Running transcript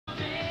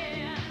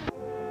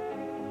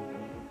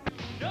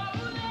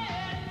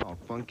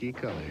funky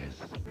colors.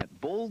 At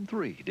Bold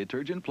 3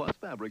 Detergent Plus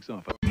Fabric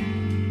Softener.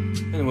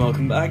 And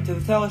welcome back to the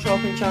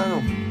teleshopping channel.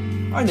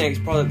 Our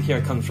next product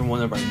here comes from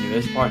one of our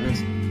newest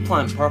partners,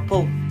 Plant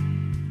Purple.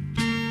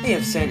 They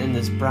have sent in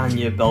this brand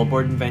new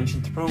billboard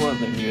invention to promote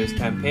their newest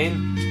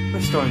campaign,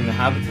 restoring the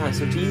habitats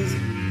of bees,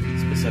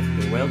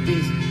 specifically wild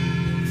bees.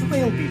 The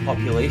wild bee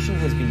population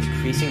has been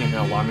decreasing at an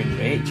alarming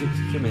rate due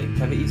to human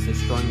activities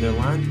destroying their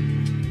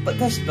land, but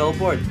this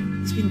billboard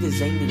has been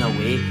designed in a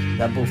way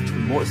that both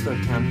promotes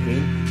their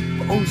campaign,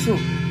 but also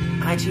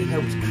actually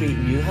helps create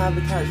new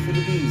habitats for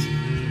the bees.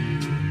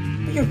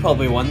 But you're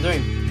probably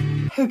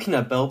wondering, how can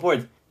a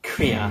billboard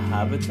create a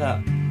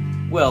habitat?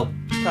 Well,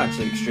 it's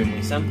actually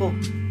extremely simple.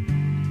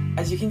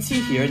 As you can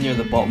see here near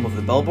the bottom of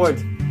the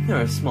billboard,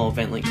 there are small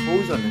vent-like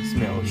holes on this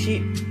metal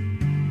sheet.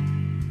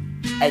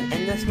 And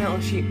in this metal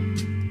sheet,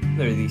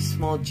 there are these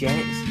small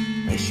jets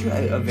that shoot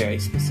out a very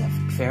specific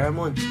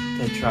pheromone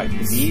to attract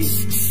the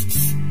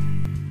bees.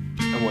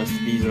 And once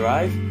the bees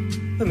arrive,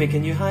 they make a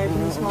new hive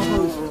in the small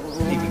holes,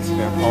 leaving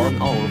spare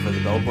pollen all over the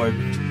billboard.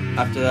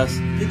 After this,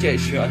 the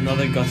jets shoot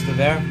another gust of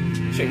air,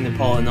 shooting the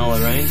pollen all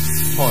around,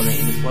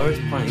 pollinating the flowers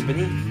planted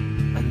beneath.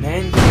 And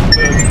then,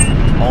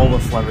 boom, all the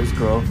flowers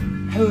grow.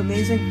 How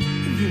amazing!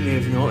 You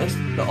may have noticed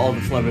that all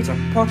the flowers are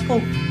purple.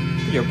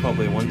 But you're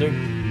probably wondering,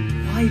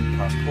 why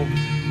purple?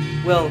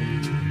 Well,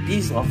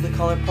 bees love the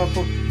colour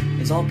purple,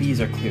 as all bees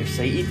are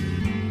clear-sighted,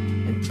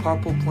 and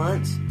purple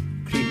plants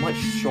create much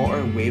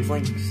shorter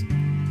wavelengths,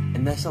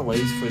 and this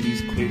allows for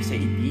these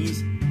clear-sighted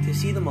bees to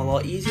see them a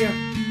lot easier.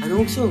 And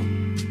also,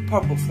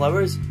 purple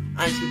flowers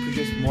actually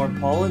produce more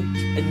pollen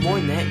and more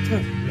nectar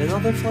than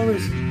other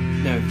flowers.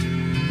 Now,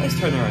 let's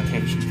turn our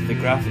attention to the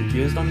graphic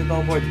used on the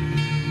billboard.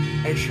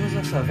 It shows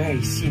us a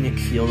very scenic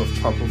field of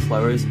purple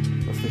flowers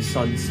with the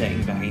sun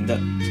setting behind it,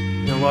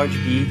 and a large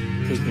bee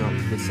taking up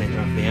the centre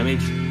of the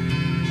image.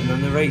 And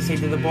on the right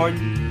side of the board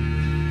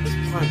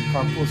is Plant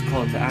Purple's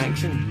call to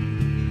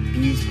action: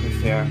 bees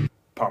prefer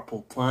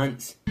purple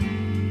plants.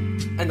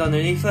 And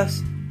underneath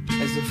this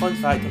is the fun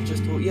fact I've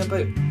just told you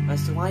about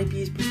as to why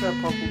bees prefer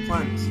purple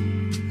plants.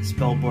 This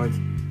billboard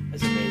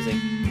is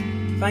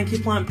amazing. Thank you,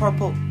 Plant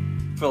Purple,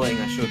 for letting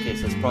us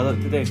showcase this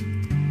product today.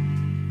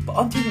 But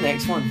on to the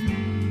next one.